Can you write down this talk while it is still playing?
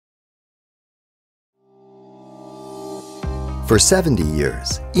For 70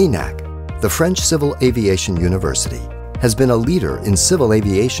 years, ENAC, the French Civil Aviation University, has been a leader in civil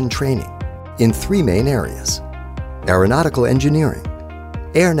aviation training in three main areas: aeronautical engineering,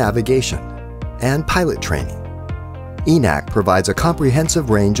 air navigation, and pilot training. ENAC provides a comprehensive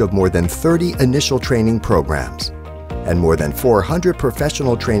range of more than 30 initial training programs and more than 400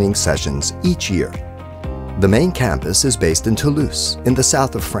 professional training sessions each year. The main campus is based in Toulouse, in the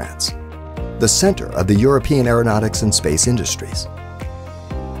south of France, the center of the European aeronautics and space industries.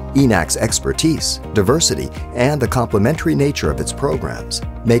 ENAC's expertise, diversity, and the complementary nature of its programs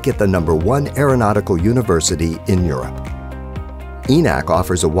make it the #1 aeronautical university in Europe. ENAC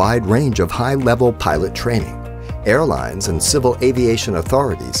offers a wide range of high-level pilot training. Airlines and civil aviation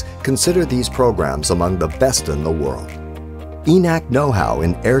authorities consider these programs among the best in the world. ENAC know-how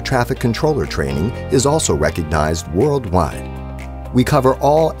in air traffic controller training is also recognized worldwide. We cover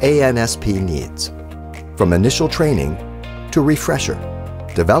all ANSP needs, from initial training to refresher,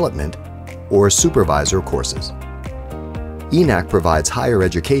 development, or supervisor courses. ENAC provides higher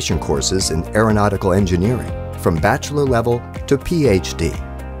education courses in aeronautical engineering from bachelor level to PhD.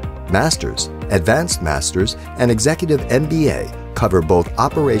 Master's, Advanced Master's, and Executive MBA cover both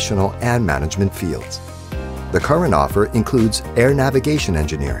operational and management fields. The current offer includes air navigation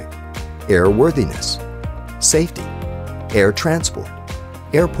engineering, airworthiness, safety, air transport,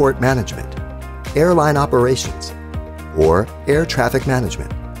 airport management, airline operations, or air traffic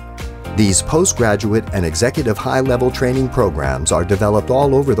management. These postgraduate and executive high-level training programs are developed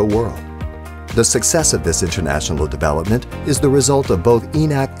all over the world. The success of this international development is the result of both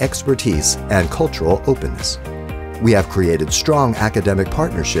ENAC expertise and cultural openness. We have created strong academic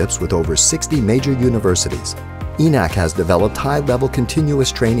partnerships with over 60 major universities. ENAC has developed high-level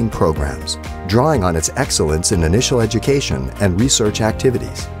continuous training programs, drawing on its excellence in initial education and research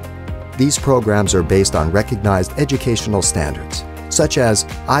activities. These programs are based on recognized educational standards, such as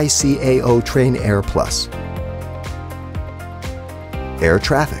ICAO Train Air Plus, air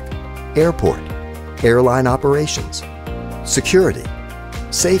traffic, airport, airline operations, security,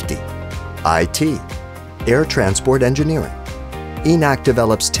 safety, IT, air transport engineering. ENAC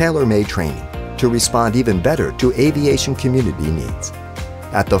develops tailor-made training to respond even better to aviation community needs.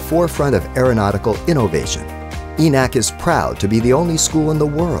 At the forefront of aeronautical innovation, ENAC is proud to be the only school in the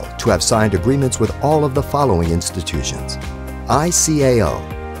world to have signed agreements with all of the following institutions: ICAO,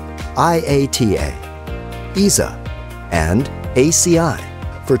 IATA, ESA, and ACI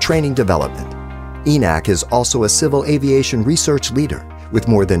for training development. ENAC is also a civil aviation research leader with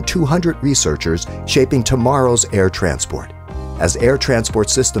more than 200 researchers shaping tomorrow's air transport. As air transport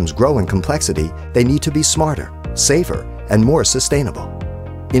systems grow in complexity, they need to be smarter, safer, and more sustainable.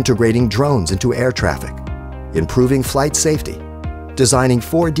 Integrating drones into air traffic, improving flight safety, designing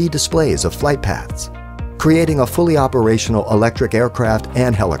 4D displays of flight paths, creating a fully operational electric aircraft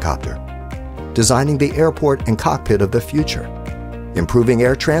and helicopter, designing the airport and cockpit of the future, improving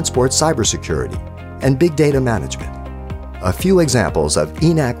air transport cybersecurity, and big data management. A few examples of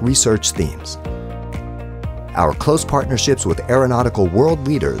ENAC research themes: our close partnerships with aeronautical world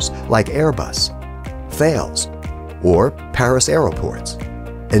leaders like Airbus, Thales, or Paris Aeroports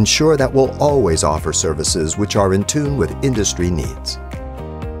ensure that we'll always offer services which are in tune with industry needs.